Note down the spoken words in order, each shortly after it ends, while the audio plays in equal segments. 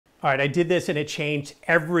All right, I did this and it changed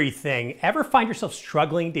everything. Ever find yourself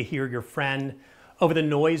struggling to hear your friend over the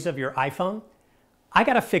noise of your iPhone? I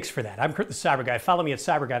got a fix for that. I'm Kurt the Cyber Guy. Follow me at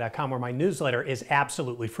cyberguy.com where my newsletter is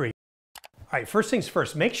absolutely free. All right, first things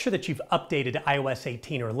first, make sure that you've updated to iOS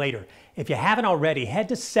 18 or later. If you haven't already, head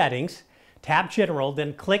to Settings, tab General,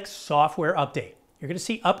 then click Software Update. You're going to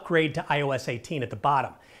see Upgrade to iOS 18 at the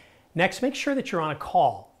bottom. Next, make sure that you're on a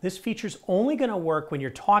call. This feature's only going to work when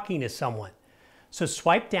you're talking to someone. So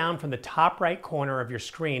swipe down from the top right corner of your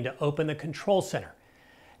screen to open the Control Center.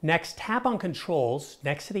 Next, tap on Controls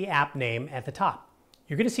next to the app name at the top.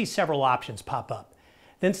 You're going to see several options pop up.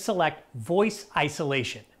 Then select Voice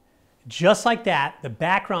Isolation. Just like that, the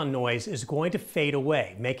background noise is going to fade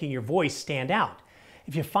away, making your voice stand out.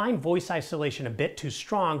 If you find voice isolation a bit too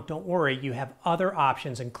strong, don't worry, you have other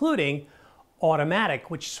options, including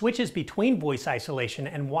Automatic, which switches between voice isolation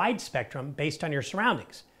and wide spectrum based on your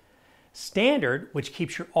surroundings. Standard, which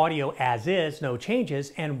keeps your audio as is, no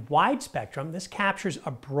changes, and wide spectrum, this captures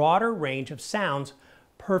a broader range of sounds,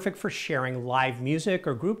 perfect for sharing live music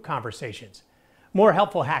or group conversations. More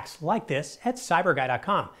helpful hacks like this at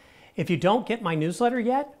cyberguy.com. If you don't get my newsletter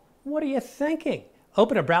yet, what are you thinking?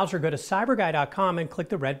 Open a browser, go to cyberguy.com and click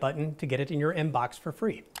the red button to get it in your inbox for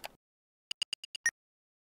free.